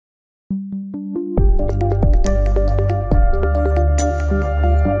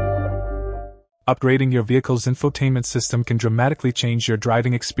Upgrading your vehicle's infotainment system can dramatically change your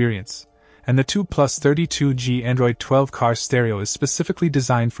driving experience, and the 2+32G Android 12 car stereo is specifically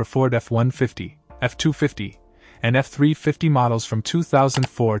designed for Ford F150, F250, and F350 models from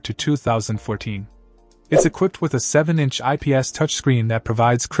 2004 to 2014. It's equipped with a 7-inch IPS touchscreen that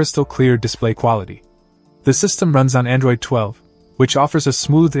provides crystal-clear display quality. The system runs on Android 12, which offers a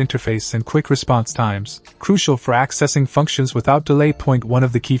smooth interface and quick response times, crucial for accessing functions without delay. One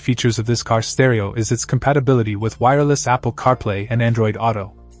of the key features of this car stereo is its compatibility with wireless Apple CarPlay and Android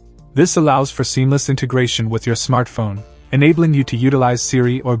Auto. This allows for seamless integration with your smartphone, enabling you to utilize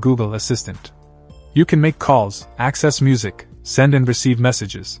Siri or Google Assistant. You can make calls, access music, send and receive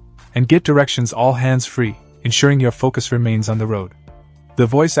messages, and get directions all hands-free, ensuring your focus remains on the road. The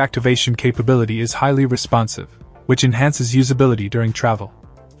voice activation capability is highly responsive, which enhances usability during travel.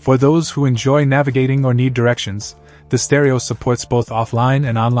 For those who enjoy navigating or need directions, the stereo supports both offline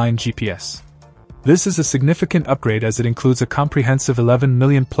and online GPS. This is a significant upgrade as it includes a comprehensive 11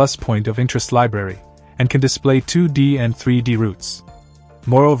 million plus point of interest library, and can display 2D and 3D routes.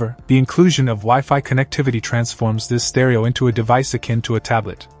 Moreover, the inclusion of Wi-Fi connectivity transforms this stereo into a device akin to a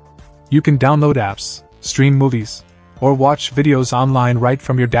tablet. You can download apps, stream movies, or watch videos online right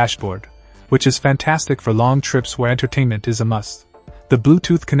from your dashboard, which is fantastic for long trips where entertainment is a must. The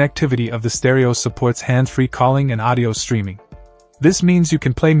Bluetooth connectivity of the stereo supports hands-free calling and audio streaming. This means you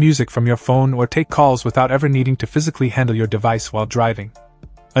can play music from your phone or take calls without ever needing to physically handle your device while driving.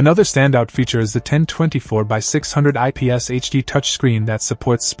 Another standout feature is the 1024x600 IPS HD touchscreen that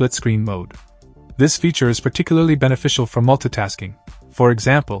supports split-screen mode. This feature is particularly beneficial for multitasking. For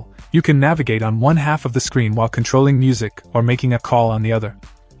example, you can navigate on one half of the screen while controlling music or making a call on the other.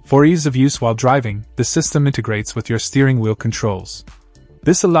 For ease of use while driving, the system integrates with your steering wheel controls.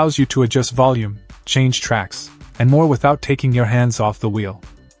 This allows you to adjust volume, change tracks, and more without taking your hands off the wheel.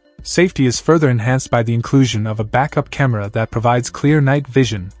 Safety is further enhanced by the inclusion of a backup camera that provides clear night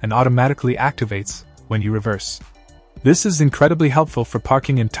vision and automatically activates when you reverse. This is incredibly helpful for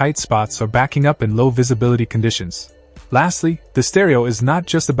parking in tight spots or backing up in low visibility conditions. Lastly, the stereo is not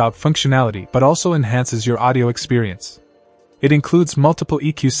just about functionality but also enhances your audio experience. It includes multiple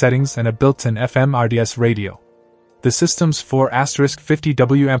EQ settings and a built-in FM RDS radio. The system's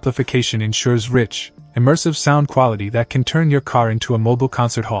 4*50W amplification ensures rich, immersive sound quality that can turn your car into a mobile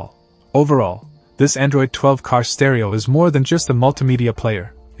concert hall. Overall, this Android 12 car stereo is more than just a multimedia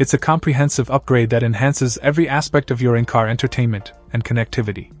player. It's a comprehensive upgrade that enhances every aspect of your in-car entertainment and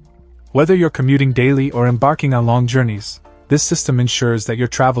connectivity. Whether you're commuting daily or embarking on long journeys, this system ensures that your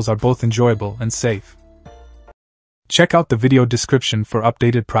travels are both enjoyable and safe. Check out the video description for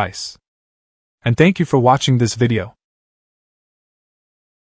updated price. And thank you for watching this video.